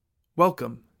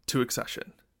Welcome to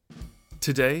Accession.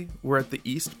 Today, we're at the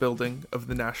East Building of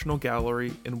the National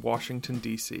Gallery in Washington,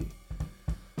 D.C.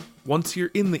 Once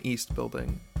you're in the East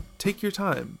Building, take your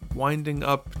time winding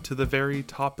up to the very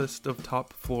toppest of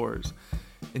top floors,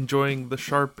 enjoying the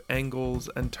sharp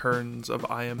angles and turns of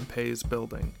I.M. Pei's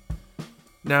building.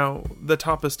 Now, the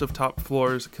toppest of top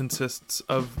floors consists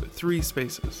of 3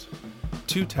 spaces,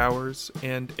 2 towers,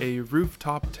 and a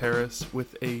rooftop terrace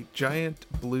with a giant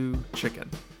blue chicken.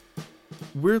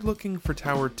 We're looking for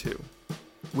Tower 2,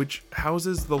 which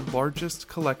houses the largest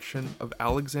collection of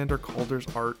Alexander Calder's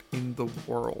art in the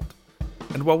world.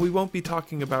 And while we won't be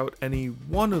talking about any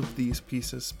one of these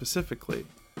pieces specifically,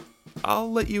 I'll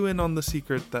let you in on the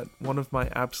secret that one of my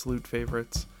absolute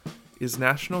favorites is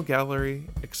National Gallery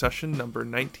Accession number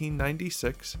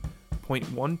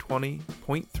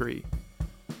 1996.120.3,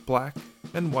 black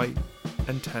and white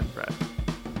and 10 red.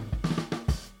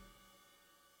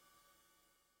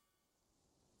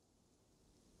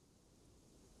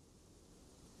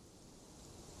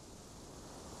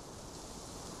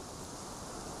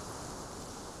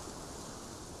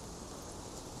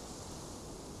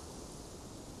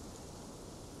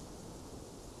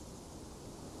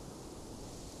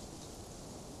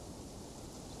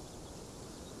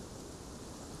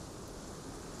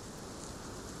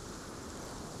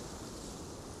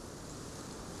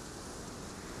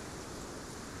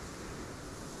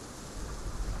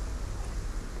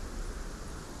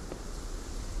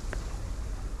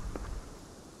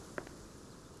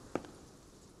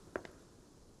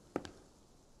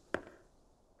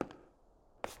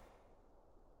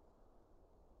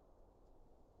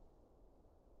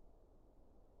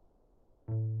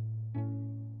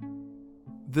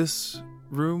 This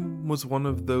room was one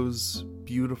of those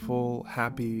beautiful,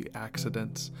 happy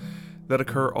accidents that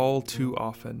occur all too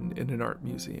often in an art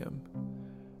museum.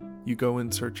 You go in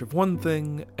search of one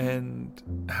thing and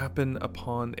happen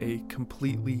upon a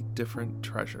completely different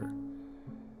treasure.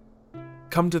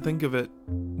 Come to think of it,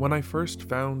 when I first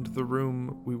found the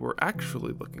room we were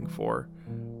actually looking for,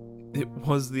 it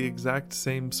was the exact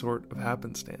same sort of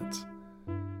happenstance.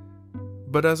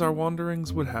 But as our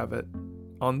wanderings would have it,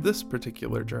 on this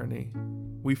particular journey,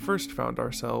 we first found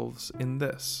ourselves in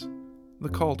this, the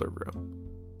Calder Room.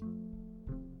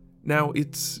 Now,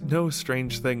 it's no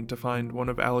strange thing to find one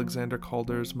of Alexander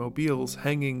Calder's mobiles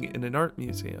hanging in an art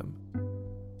museum.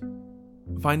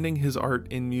 Finding his art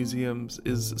in museums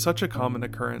is such a common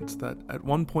occurrence that at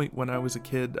one point when I was a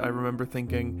kid, I remember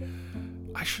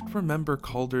thinking, I should remember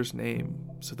Calder's name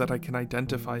so that I can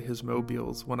identify his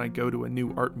mobiles when I go to a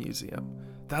new art museum.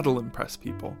 That'll impress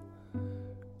people.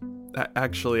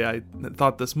 Actually, I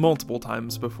thought this multiple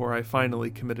times before I finally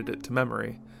committed it to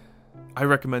memory. I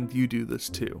recommend you do this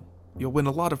too. You'll win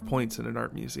a lot of points in an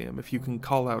art museum if you can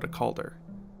call out a Calder.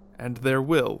 And there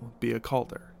will be a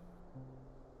Calder.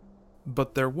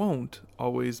 But there won't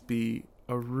always be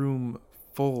a room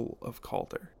full of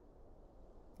Calder.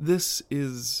 This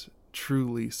is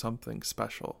truly something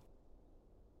special.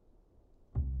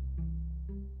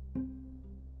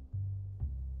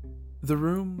 The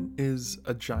room is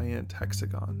a giant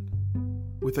hexagon,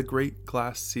 with a great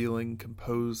glass ceiling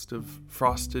composed of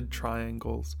frosted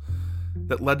triangles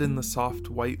that let in the soft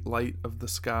white light of the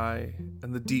sky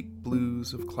and the deep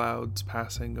blues of clouds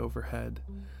passing overhead.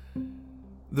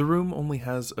 The room only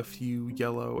has a few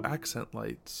yellow accent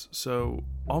lights, so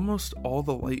almost all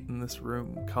the light in this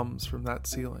room comes from that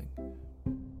ceiling.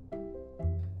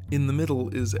 In the middle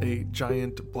is a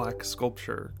giant black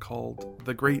sculpture called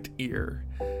the Great Ear,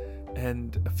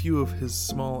 and a few of his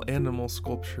small animal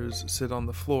sculptures sit on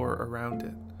the floor around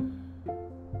it.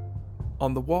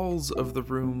 On the walls of the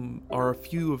room are a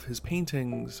few of his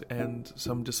paintings and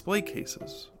some display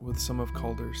cases with some of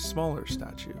Calder's smaller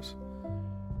statues.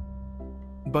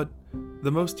 But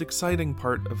the most exciting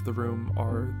part of the room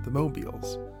are the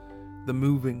mobiles, the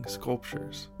moving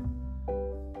sculptures.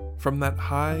 From that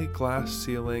high glass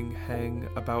ceiling hang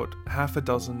about half a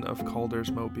dozen of Calder's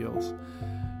mobiles,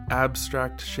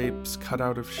 abstract shapes cut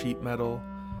out of sheet metal,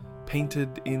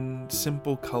 painted in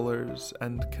simple colors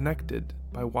and connected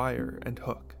by wire and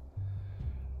hook.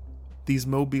 These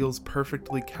mobiles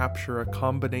perfectly capture a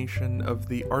combination of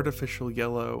the artificial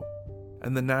yellow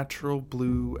and the natural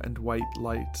blue and white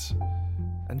lights,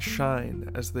 and shine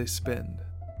as they spin.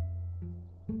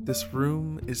 This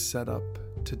room is set up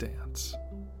to dance.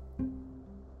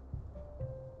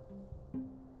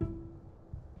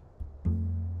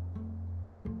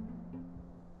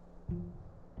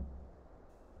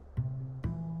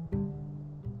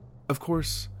 Of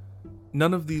course,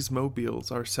 none of these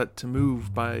mobiles are set to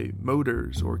move by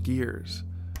motors or gears.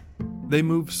 They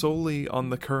move solely on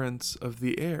the currents of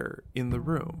the air in the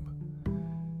room.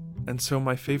 And so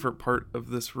my favorite part of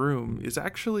this room is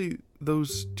actually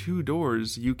those two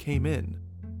doors you came in,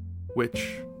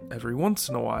 which, every once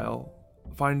in a while,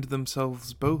 find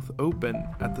themselves both open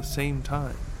at the same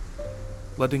time,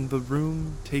 letting the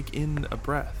room take in a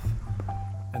breath,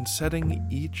 and setting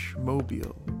each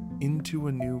mobile into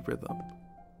a new rhythm,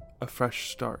 a fresh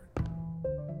start.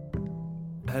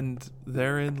 And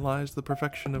therein lies the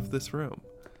perfection of this room.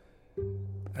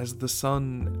 As the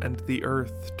sun and the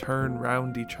earth turn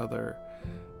round each other,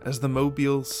 as the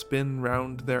mobiles spin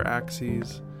round their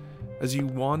axes, as you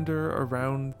wander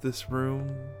around this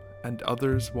room and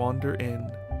others wander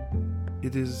in,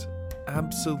 it is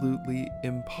absolutely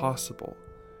impossible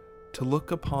to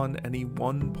look upon any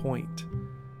one point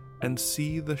and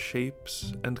see the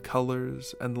shapes and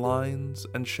colors and lines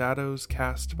and shadows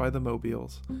cast by the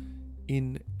mobiles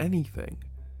in anything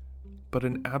but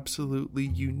an absolutely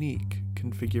unique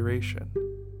configuration.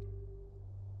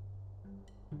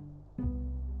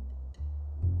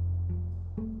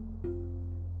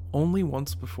 Only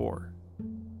once before,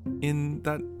 in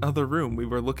that other room we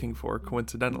were looking for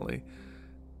coincidentally,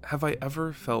 have I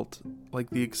ever felt like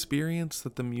the experience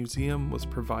that the museum was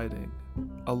providing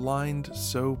aligned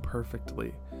so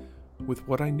perfectly with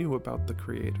what I knew about the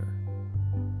creator.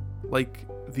 Like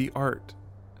the art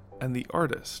and the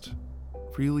artist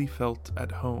really felt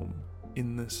at home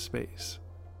in this space.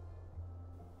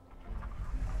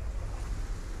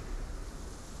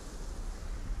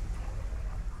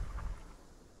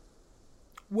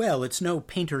 Well, it's no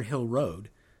Painter Hill Road,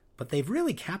 but they've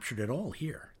really captured it all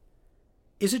here.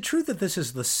 Is it true that this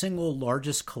is the single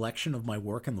largest collection of my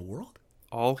work in the world?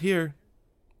 All here.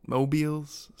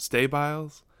 Mobiles,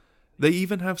 stabiles. They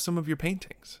even have some of your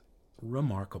paintings.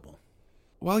 Remarkable.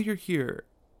 While you're here,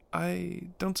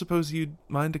 I don't suppose you'd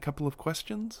mind a couple of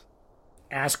questions?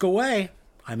 Ask away.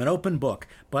 I'm an open book,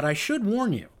 but I should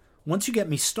warn you, once you get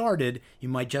me started, you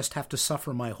might just have to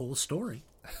suffer my whole story.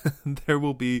 There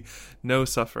will be no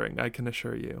suffering, I can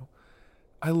assure you.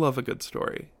 I love a good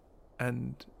story,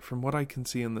 and from what I can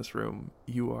see in this room,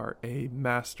 you are a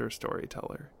master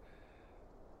storyteller.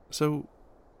 So,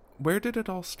 where did it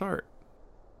all start?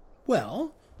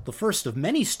 Well, the first of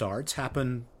many starts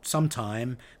happened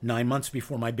sometime 9 months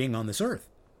before my being on this earth.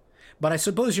 But I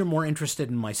suppose you're more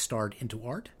interested in my start into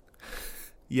art?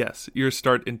 Yes, your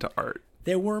start into art.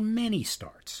 There were many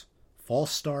starts.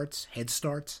 False starts, head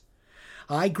starts.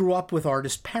 I grew up with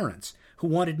artist parents who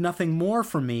wanted nothing more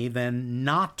from me than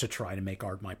not to try to make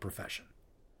art my profession.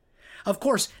 Of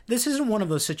course, this isn't one of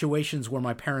those situations where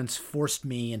my parents forced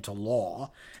me into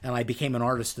law and I became an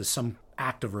artist as some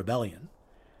act of rebellion.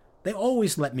 They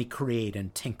always let me create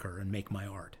and tinker and make my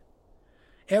art.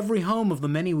 Every home of the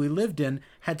many we lived in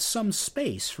had some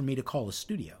space for me to call a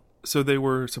studio. So they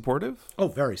were supportive? Oh,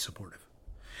 very supportive.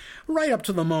 Right up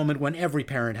to the moment when every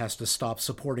parent has to stop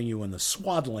supporting you in the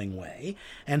swaddling way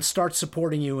and start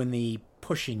supporting you in the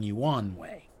pushing you on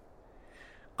way.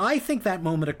 I think that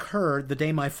moment occurred the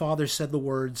day my father said the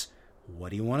words, "What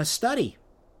do you want to study?"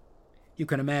 You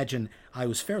can imagine I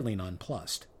was fairly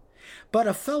nonplussed. But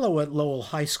a fellow at Lowell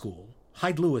High School,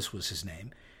 Hyde Lewis was his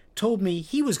name, told me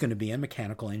he was going to be a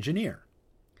mechanical engineer.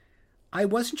 I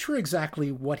wasn't sure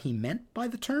exactly what he meant by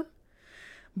the term,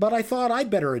 but I thought I'd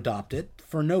better adopt it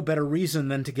for no better reason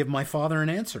than to give my father an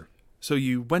answer. So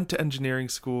you went to engineering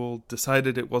school,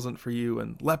 decided it wasn't for you,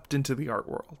 and leapt into the art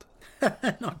world.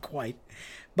 Not quite.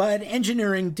 But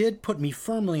engineering did put me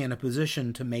firmly in a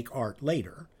position to make art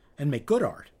later, and make good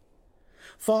art.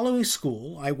 Following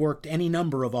school, I worked any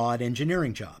number of odd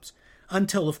engineering jobs,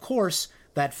 until, of course,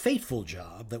 that fateful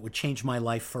job that would change my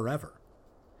life forever.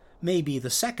 Maybe the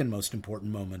second most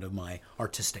important moment of my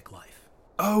artistic life.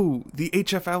 Oh, the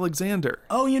H.F. Alexander.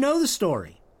 Oh, you know the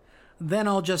story. Then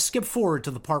I'll just skip forward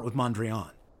to the part with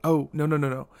Mondrian. Oh,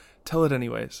 no. Tell it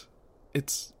anyways.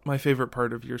 It's my favorite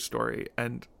part of your story,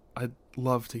 and I'd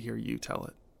love to hear you tell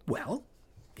it. Well,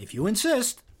 if you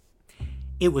insist.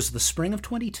 It was the spring of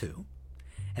 22,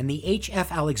 and the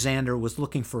H.F. Alexander was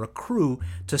looking for a crew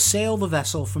to sail the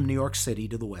vessel from New York City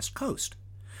to the West Coast,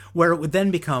 where it would then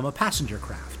become a passenger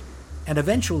craft, and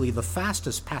eventually the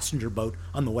fastest passenger boat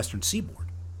on the western seaboard.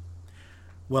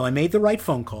 Well, I made the right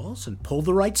phone calls and pulled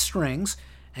the right strings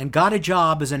and got a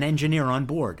job as an engineer on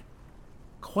board.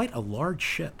 Quite a large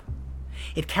ship.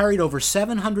 It carried over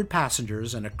 700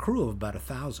 passengers and a crew of about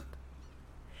 1,000.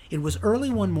 It was early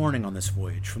one morning on this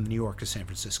voyage from New York to San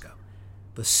Francisco.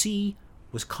 The sea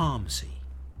was calm sea.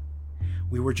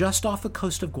 We were just off the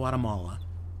coast of Guatemala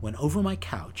when over my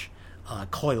couch, a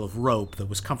coil of rope that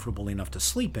was comfortable enough to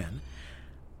sleep in,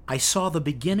 I saw the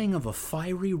beginning of a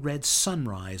fiery red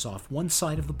sunrise off one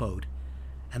side of the boat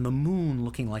and the moon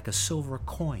looking like a silver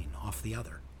coin off the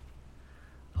other.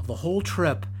 Of the whole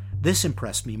trip, this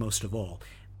impressed me most of all.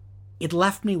 It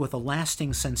left me with a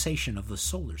lasting sensation of the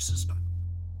solar system.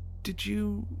 Did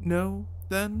you know,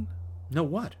 then? Know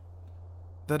what?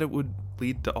 That it would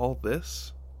lead to all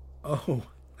this? Oh,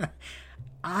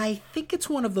 I think it's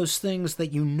one of those things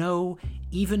that you know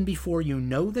even before you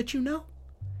know that you know.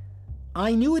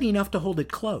 I knew it enough to hold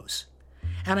it close,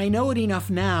 and I know it enough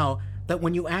now that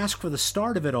when you ask for the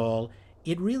start of it all,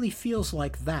 it really feels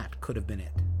like that could have been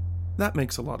it. That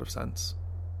makes a lot of sense.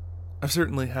 I've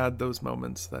certainly had those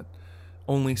moments that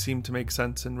only seem to make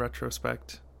sense in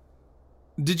retrospect.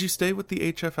 Did you stay with the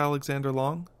H.F. Alexander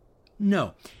long?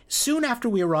 No. Soon after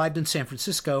we arrived in San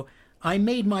Francisco, I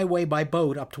made my way by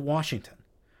boat up to Washington,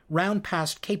 round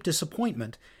past Cape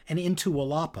Disappointment and into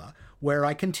Walapa, where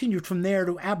I continued from there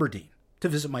to Aberdeen to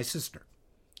visit my sister.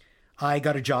 I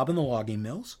got a job in the logging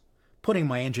mills, putting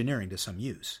my engineering to some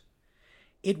use.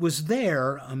 It was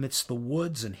there, amidst the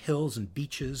woods and hills and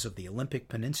beaches of the Olympic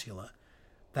Peninsula,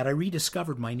 that I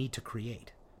rediscovered my need to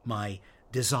create, my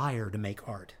desire to make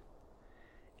art.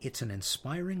 It's an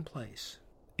inspiring place.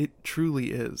 It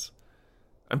truly is.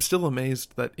 I'm still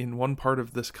amazed that in one part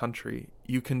of this country,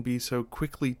 you can be so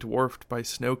quickly dwarfed by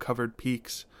snow-covered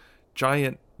peaks,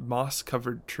 giant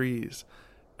moss-covered trees,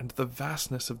 and the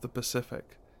vastness of the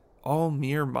Pacific, all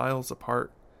mere miles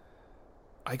apart.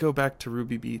 I go back to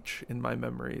Ruby Beach in my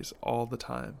memories all the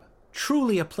time.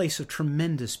 Truly a place of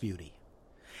tremendous beauty.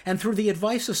 And through the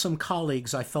advice of some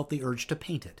colleagues, I felt the urge to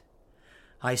paint it.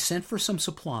 I sent for some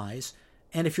supplies,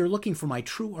 and if you're looking for my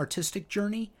true artistic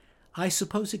journey, I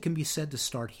suppose it can be said to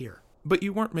start here. But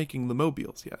you weren't making the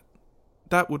mobiles yet.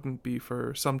 That wouldn't be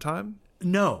for some time?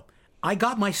 No. I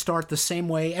got my start the same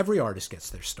way every artist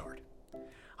gets their start.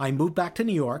 I moved back to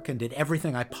New York and did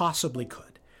everything I possibly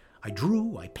could. I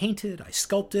drew, I painted, I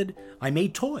sculpted, I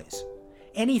made toys.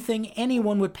 Anything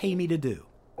anyone would pay me to do.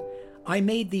 I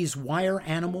made these wire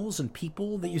animals and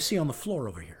people that you see on the floor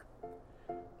over here.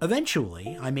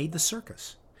 Eventually, I made the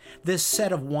circus. This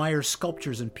set of wire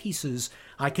sculptures and pieces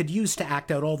I could use to act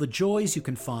out all the joys you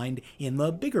can find in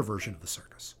the bigger version of the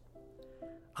circus.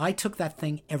 I took that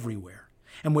thing everywhere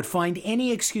and would find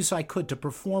any excuse I could to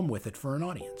perform with it for an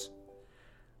audience.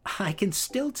 I can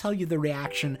still tell you the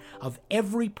reaction of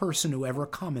every person who ever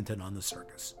commented on the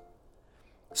circus.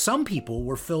 Some people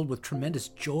were filled with tremendous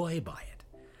joy by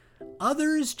it.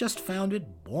 Others just found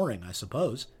it boring, I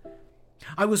suppose.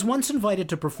 I was once invited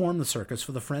to perform the circus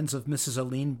for the friends of Mrs.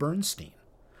 Aline Bernstein,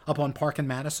 up on Park and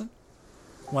Madison.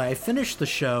 When I finished the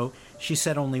show, she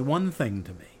said only one thing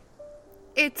to me.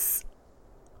 It's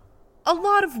a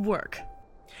lot of work.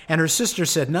 And her sister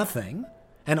said nothing,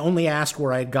 and only asked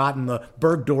where I had gotten the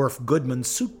Bergdorf Goodman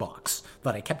suit box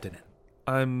that I kept it in.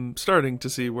 I'm starting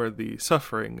to see where the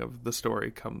suffering of the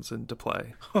story comes into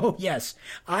play. Oh, yes.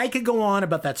 I could go on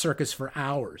about that circus for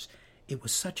hours. It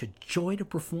was such a joy to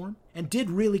perform, and did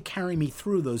really carry me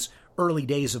through those early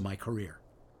days of my career.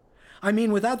 I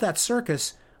mean, without that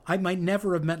circus, I might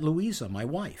never have met Louisa, my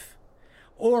wife,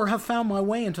 or have found my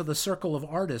way into the circle of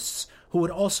artists who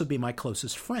would also be my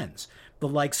closest friends, the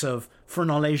likes of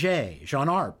Fernand Léger, Jean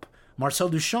Arp, Marcel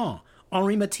Duchamp,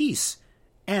 Henri Matisse,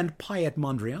 and Piet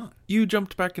Mondrian. You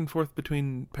jumped back and forth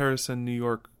between Paris and New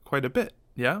York quite a bit,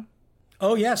 yeah?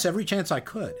 Oh, yes, every chance I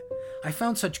could. I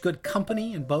found such good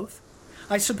company in both.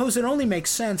 I suppose it only makes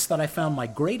sense that I found my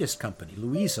greatest company,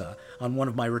 Louisa, on one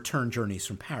of my return journeys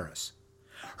from Paris.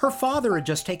 Her father had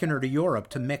just taken her to Europe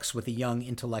to mix with the young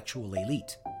intellectual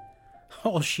elite.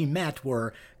 All she met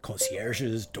were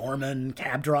concierges, doormen,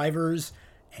 cab drivers,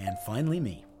 and finally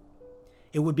me.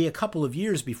 It would be a couple of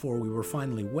years before we were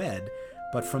finally wed,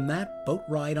 but from that boat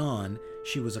ride on,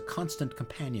 she was a constant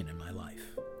companion in my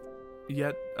life.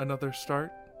 Yet another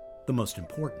start? The most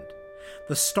important.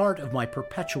 The start of my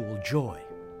perpetual joy,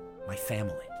 my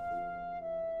family.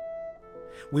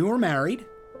 We were married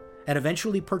and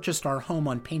eventually purchased our home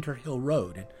on Painter Hill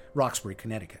Road in Roxbury,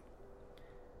 Connecticut.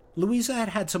 Louisa had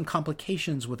had some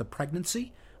complications with a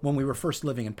pregnancy when we were first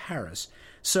living in Paris,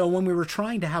 so when we were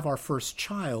trying to have our first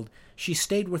child, she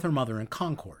stayed with her mother in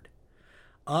Concord.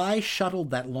 I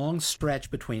shuttled that long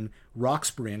stretch between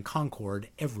Roxbury and Concord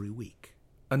every week.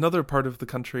 Another part of the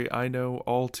country I know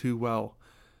all too well.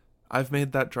 I've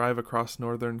made that drive across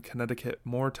northern Connecticut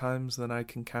more times than I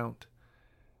can count.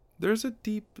 There's a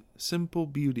deep, simple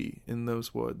beauty in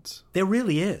those woods. There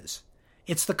really is.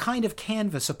 It's the kind of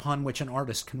canvas upon which an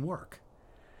artist can work.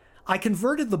 I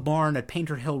converted the barn at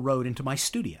Painter Hill Road into my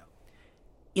studio.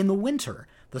 In the winter,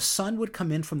 the sun would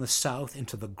come in from the south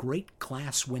into the great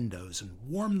glass windows and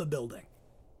warm the building.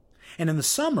 And in the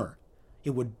summer,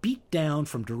 it would beat down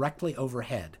from directly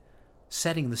overhead,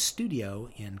 setting the studio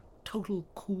in total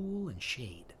cool and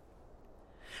shade.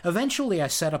 Eventually, I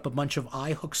set up a bunch of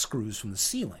eye-hook screws from the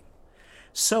ceiling,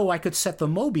 so I could set the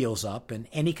mobiles up in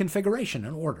any configuration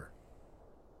and order.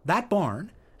 That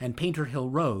barn and Painter Hill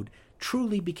Road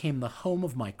truly became the home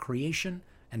of my creation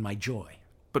and my joy.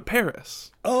 But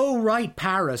Paris. Oh, right,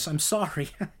 Paris. I'm sorry.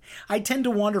 I tend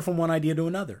to wander from one idea to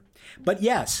another. But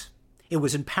yes, it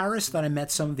was in Paris that I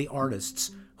met some of the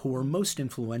artists who were most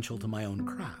influential to my own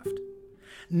craft.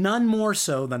 None more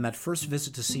so than that first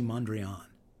visit to see Mondrian.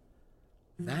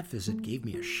 That visit gave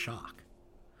me a shock.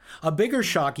 A bigger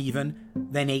shock even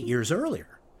than 8 years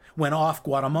earlier, when off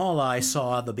Guatemala I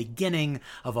saw the beginning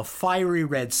of a fiery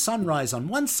red sunrise on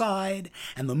one side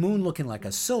and the moon looking like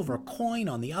a silver coin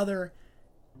on the other.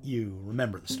 You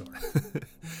remember the story.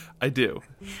 I do.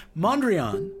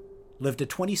 Mondrian lived at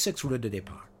 26 Rue de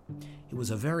Départ. It was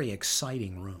a very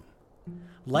exciting room.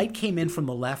 Light came in from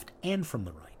the left and from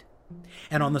the right.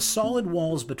 And on the solid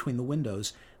walls between the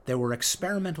windows, there were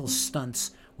experimental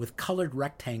stunts with colored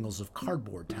rectangles of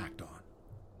cardboard tacked on.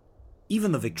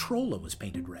 Even the Victrola was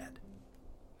painted red.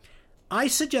 I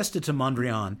suggested to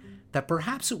Mondrian that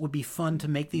perhaps it would be fun to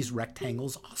make these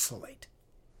rectangles oscillate.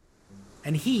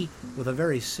 And he, with a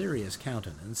very serious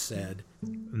countenance, said,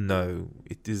 "No,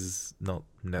 it is not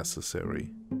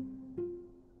necessary.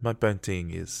 My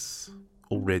painting is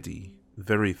already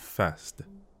very fast."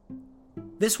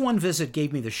 This one visit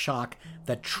gave me the shock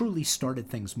that truly started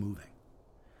things moving.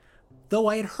 Though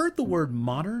I had heard the word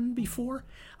modern before,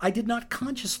 I did not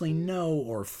consciously know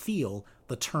or feel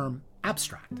the term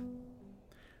abstract.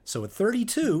 So at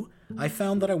 32, I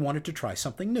found that I wanted to try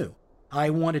something new. I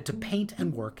wanted to paint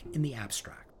and work in the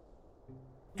abstract.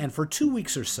 And for 2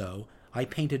 weeks or so, I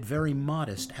painted very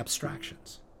modest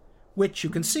abstractions, which you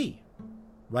can see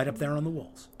right up there on the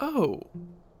walls. Oh.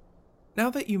 Now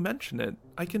that you mention it,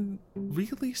 I can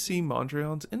really see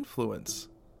Mondrian's influence.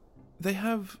 They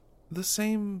have the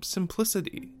same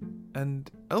simplicity and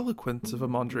eloquence of a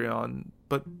Mondrian,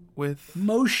 but with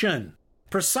motion.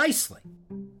 Precisely.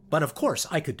 But of course,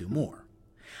 I could do more.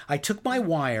 I took my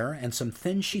wire and some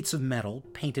thin sheets of metal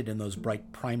painted in those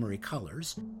bright primary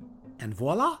colors, and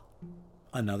voila,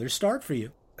 another start for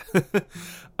you.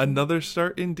 Another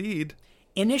start indeed.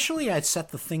 Initially, I'd set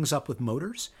the things up with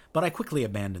motors, but I quickly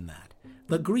abandoned that.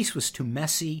 The grease was too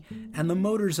messy, and the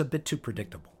motors a bit too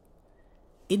predictable.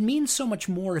 It means so much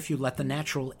more if you let the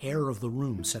natural air of the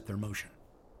room set their motion.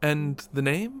 And the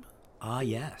name? Ah,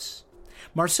 yes.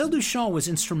 Marcel Duchamp was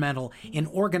instrumental in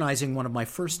organizing one of my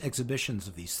first exhibitions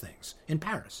of these things in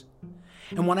Paris.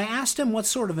 And when I asked him what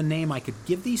sort of a name I could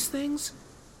give these things,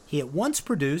 he at once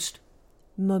produced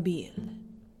Mobile.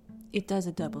 It has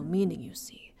a double meaning, you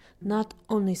see. Not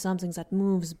only something that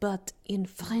moves, but in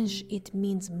French it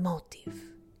means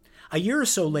motive. A year or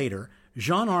so later,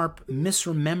 Jean Arp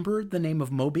misremembered the name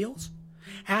of mobiles,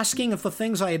 asking if the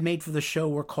things I had made for the show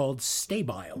were called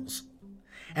stabiles.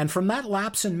 And from that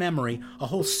lapse in memory, a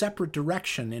whole separate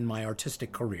direction in my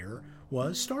artistic career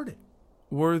was started.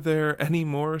 Were there any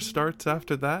more starts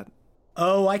after that?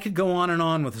 Oh, I could go on and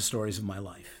on with the stories of my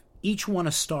life, each one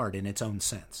a start in its own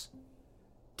sense.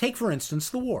 Take, for instance,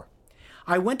 the war.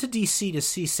 I went to D.C. to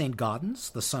see St.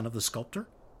 Gaudens, the son of the sculptor.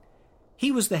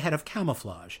 He was the head of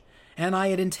camouflage, and I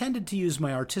had intended to use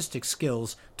my artistic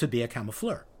skills to be a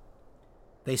camoufleur.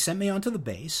 They sent me onto the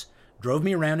base, drove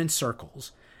me around in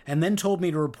circles, and then told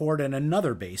me to report at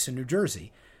another base in New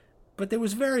Jersey, but there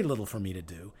was very little for me to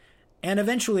do, and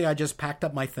eventually I just packed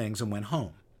up my things and went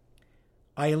home.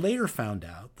 I later found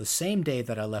out the same day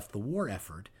that I left the war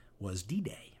effort was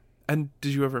D-Day. And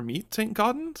did you ever meet St.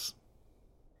 Gaudens?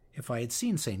 If I had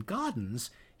seen St. Gaudens,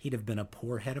 he'd have been a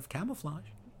poor head of camouflage.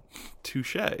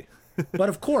 Touché. But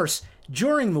of course,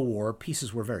 during the war,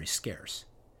 pieces were very scarce.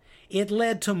 It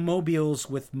led to mobiles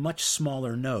with much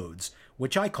smaller nodes,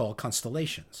 which I call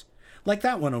constellations, like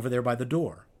that one over there by the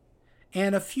door,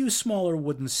 and a few smaller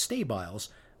wooden stabiles,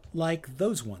 like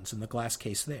those ones in the glass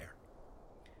case there.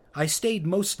 I stayed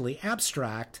mostly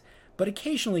abstract, but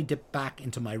occasionally dipped back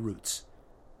into my roots,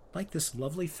 like this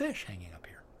lovely fish hanging up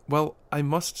here. Well, I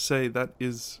must say that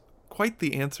is quite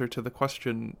the answer to the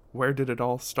question, where did it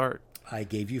all start? I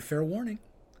gave you fair warning.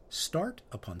 Start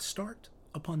upon start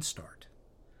upon start.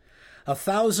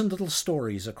 1,000 little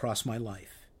stories across my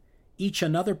life, each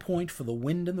another point for the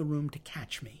wind in the room to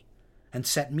catch me and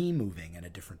set me moving in a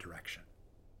different direction.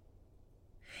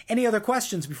 Any other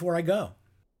questions before I go?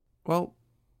 Well,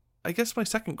 I guess my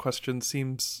second question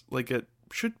seems like it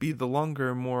should be the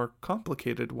longer, more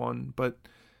complicated one, but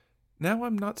now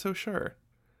I'm not so sure.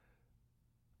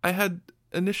 I had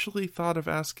initially thought of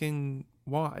asking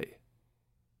why.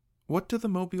 What do the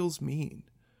mobiles mean?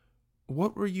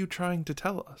 What were you trying to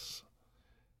tell us?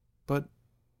 But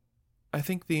I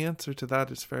think the answer to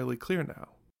that is fairly clear now.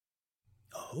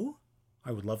 Oh?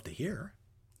 I would love to hear.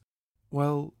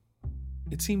 Well,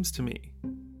 it seems to me,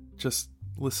 just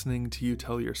listening to you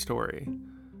tell your story,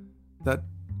 that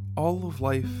all of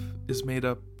life is made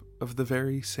up of the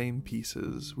very same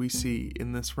pieces we see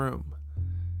in this room.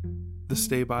 The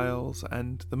stabiles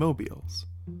and the mobiles.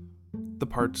 The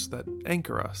parts that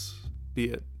anchor us, be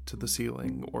it to the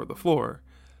ceiling or the floor,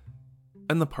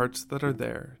 and the parts that are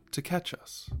there to catch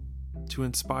us, to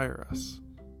inspire us,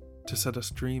 to set us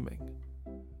dreaming.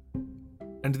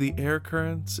 And the air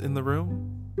currents in the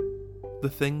room, the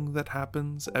thing that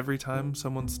happens every time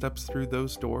someone steps through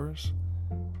those doors,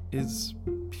 is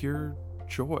pure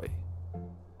joy.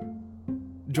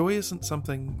 Joy isn't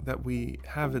something that we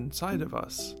have inside of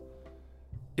us.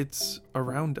 It's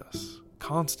around us,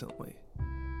 constantly.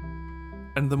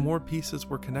 And the more pieces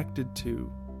we're connected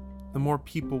to, the more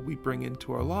people we bring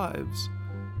into our lives,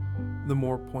 the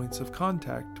more points of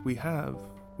contact we have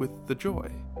with the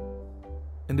joy.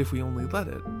 And if we only let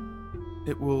it,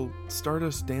 it will start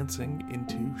us dancing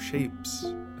into shapes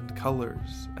and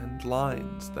colors and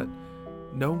lines that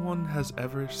no one has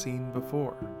ever seen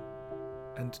before,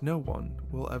 and no one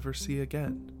will ever see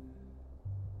again.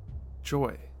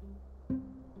 Joy,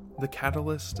 the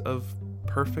catalyst of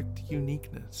perfect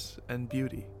uniqueness and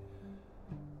beauty.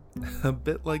 A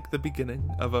bit like the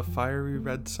beginning of a fiery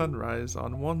red sunrise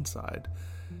on one side,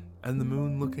 and the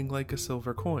moon looking like a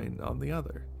silver coin on the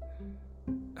other.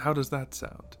 How does that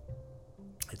sound?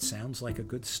 It sounds like a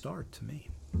good start to me.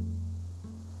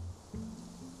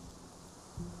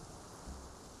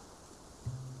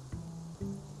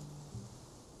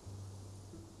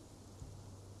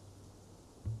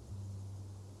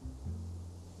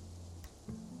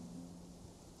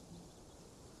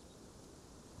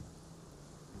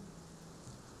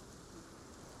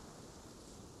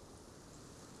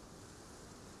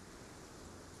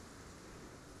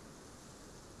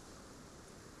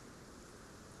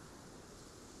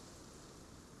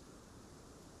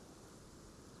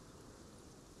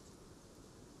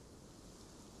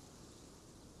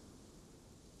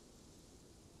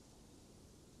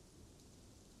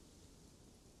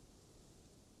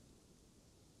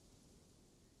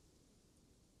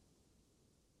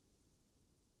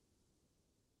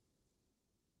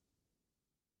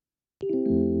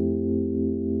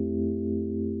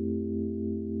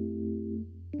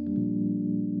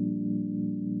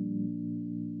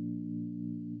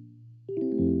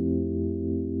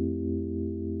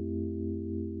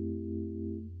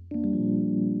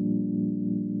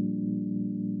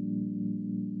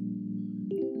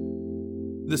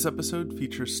 This episode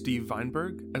features Steve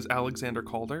Weinberg as Alexander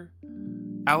Calder,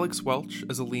 Alex Welch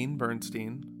as Aline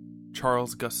Bernstein,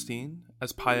 Charles Gustine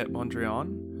as Payet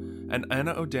Mondrian, and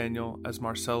Anna O'Daniel as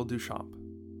Marcel Duchamp.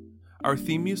 Our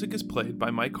theme music is played by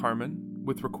Mike Harmon,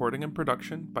 with recording and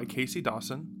production by Casey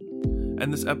Dawson,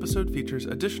 and this episode features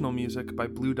additional music by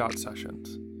Blue Dot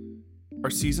Sessions. Our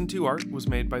Season 2 art was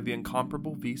made by the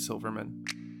incomparable V. Silverman.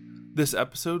 This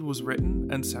episode was written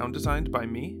and sound designed by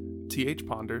me, T.H.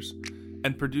 Ponders,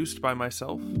 and produced by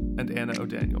myself and Anna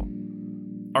O'Daniel.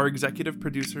 Our executive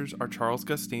producers are Charles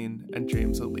Gustine and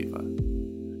James Oliva.